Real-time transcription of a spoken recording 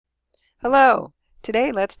Hello!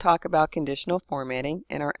 Today let's talk about conditional formatting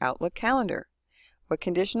in our Outlook calendar. What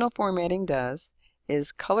conditional formatting does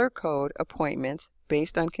is color code appointments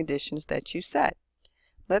based on conditions that you set.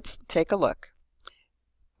 Let's take a look.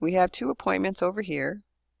 We have two appointments over here.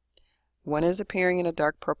 One is appearing in a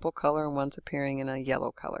dark purple color and one's appearing in a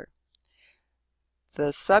yellow color.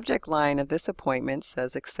 The subject line of this appointment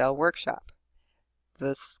says Excel Workshop.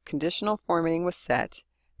 This conditional formatting was set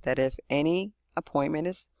that if any appointment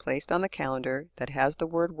is placed on the calendar that has the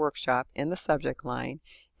word workshop in the subject line,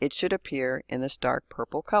 it should appear in this dark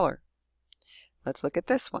purple color. Let's look at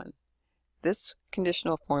this one. This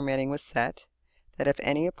conditional formatting was set that if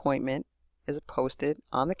any appointment is posted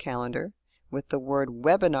on the calendar with the word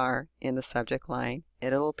webinar in the subject line,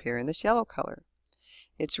 it'll appear in this yellow color.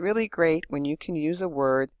 It's really great when you can use a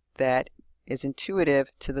word that is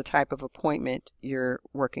intuitive to the type of appointment you're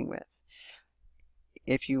working with.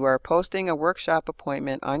 If you are posting a workshop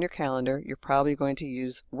appointment on your calendar, you're probably going to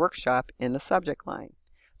use workshop in the subject line.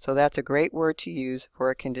 So that's a great word to use for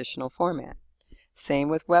a conditional format. Same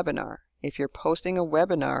with webinar. If you're posting a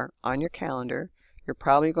webinar on your calendar, you're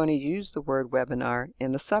probably going to use the word webinar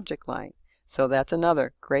in the subject line. So that's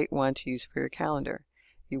another great one to use for your calendar.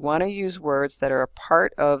 You want to use words that are a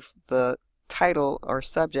part of the title or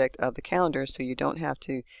subject of the calendar so you don't have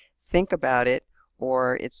to think about it,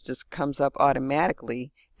 or it just comes up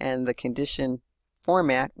automatically, and the condition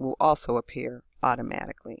format will also appear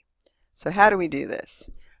automatically. So how do we do this?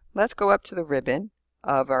 Let's go up to the ribbon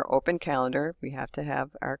of our open calendar. We have to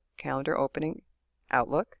have our calendar opening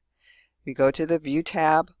Outlook. We go to the View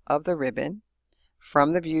tab of the ribbon.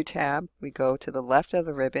 From the View tab, we go to the left of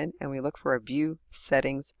the ribbon and we look for a View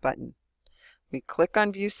Settings button. We click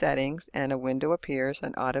on View Settings and a window appears,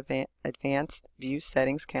 an Advanced View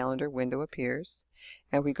Settings Calendar window appears.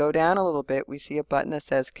 And we go down a little bit, we see a button that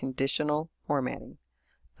says Conditional Formatting.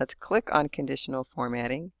 Let's click on Conditional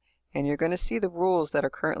Formatting, and you're going to see the rules that are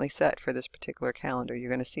currently set for this particular calendar.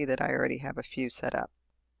 You're going to see that I already have a few set up.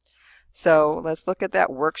 So let's look at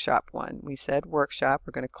that workshop one. We said workshop.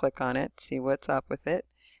 We're going to click on it, see what's up with it.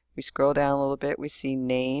 We scroll down a little bit, we see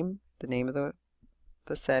name. The name of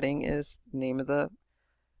the setting is, name of the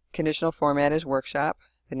conditional format is workshop.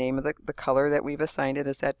 The name of the color that we've assigned it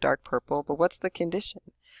is that dark purple. But what's the condition?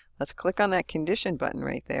 Let's click on that condition button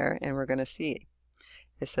right there and we're going to see.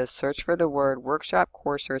 It says search for the word workshop,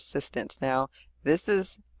 course, or assistance. Now this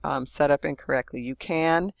is set up incorrectly. You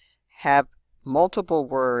can have multiple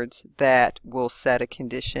words that will set a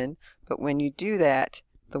condition, but when you do that,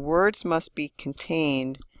 the words must be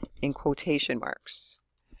contained in quotation marks.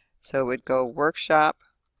 So it would go workshop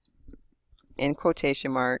in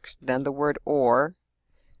quotation marks, then the word or,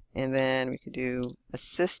 and then we could do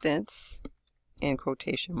assistance in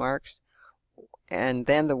quotation marks, and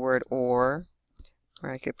then the word or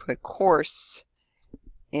I could put course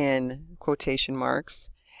in quotation marks.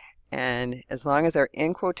 And as long as they're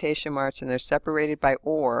in quotation marks and they're separated by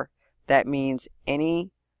or, that means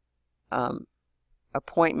any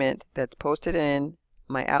appointment that's posted in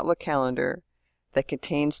my Outlook calendar that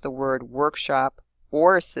contains the word workshop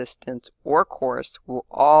or assistance or course will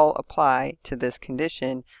all apply to this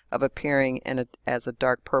condition of appearing as a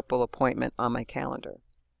dark purple appointment on my calendar.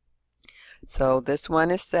 So this one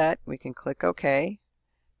is set. We can click OK.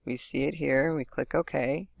 We see it here. We click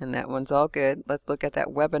OK, and that one's all good. Let's look at that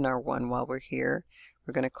webinar one while we're here.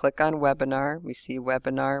 We're going to click on webinar. We see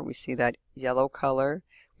webinar. We see that yellow color.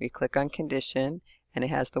 We click on condition, and it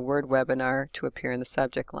has the word webinar to appear in the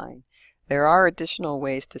subject line. There are additional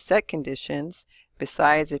ways to set conditions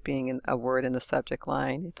besides it being a word in the subject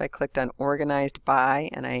line. If I clicked on organized by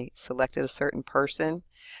and I selected a certain person,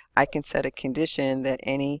 I can set a condition that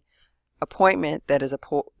any appointment that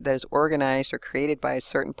is organized or created by a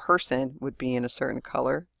certain person would be in a certain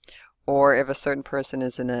color. Or if a certain person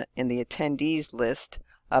is in the attendees list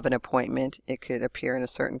of an appointment, it could appear in a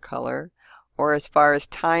certain color. Or as far as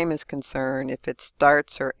time is concerned, if it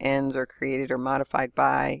starts or ends or created or modified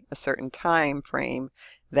by a certain time frame,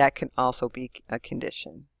 that can also be a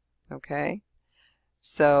condition. Okay?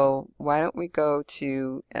 So why don't we go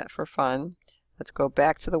to, for fun, let's go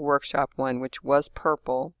back to the workshop one, which was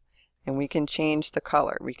purple, and we can change the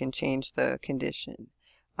color. We can change the condition.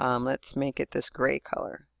 Let's make it this gray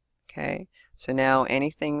color. Okay? So now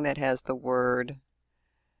anything that has the word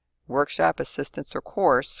workshop, assistance, or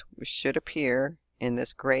course should appear in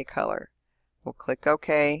this gray color. We'll click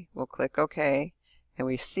OK, we'll click OK, and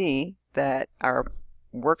we see that our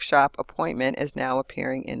workshop appointment is now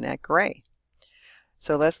appearing in that gray.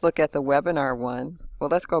 So let's look at the webinar one. Well,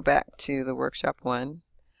 let's go back to the workshop one,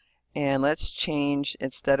 and let's change,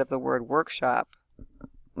 instead of the word workshop,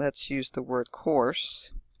 let's use the word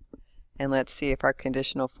course, And let's see if our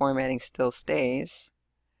conditional formatting still stays.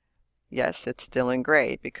 Yes, it's still in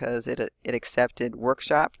gray because it accepted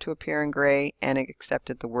workshop to appear in gray, and it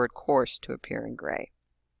accepted the word course to appear in gray.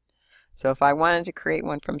 So if I wanted to create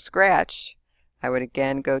one from scratch, I would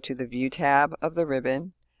again go to the View tab of the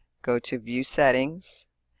ribbon, go to View Settings,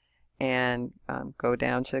 and go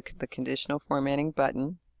down to the Conditional Formatting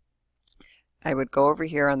button. I would go over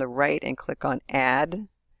here on the right and click on Add,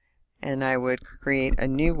 and I would create a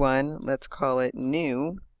new one. Let's call it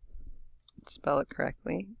New. Spell it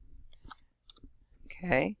correctly.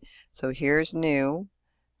 Okay, so here's New.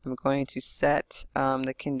 I'm going to set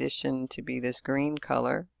the condition to be this green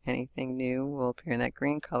color. Anything new will appear in that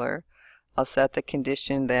green color. I'll set the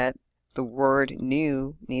condition that the word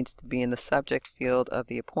new needs to be in the subject field of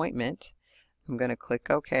the appointment. I'm going to click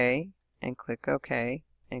OK and click OK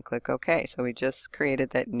and click OK. So we just created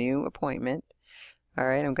that new appointment.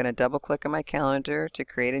 Alright, I'm going to double click on my calendar to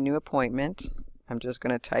create a new appointment. I'm just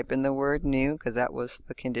going to type in the word new because that was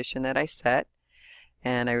the condition that I set.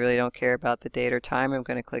 And I really don't care about the date or time. I'm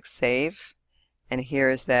going to click Save. And here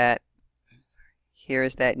is that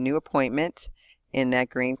new appointment in that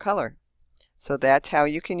green color. So that's how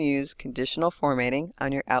you can use conditional formatting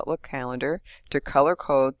on your Outlook calendar to color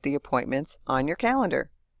code the appointments on your calendar.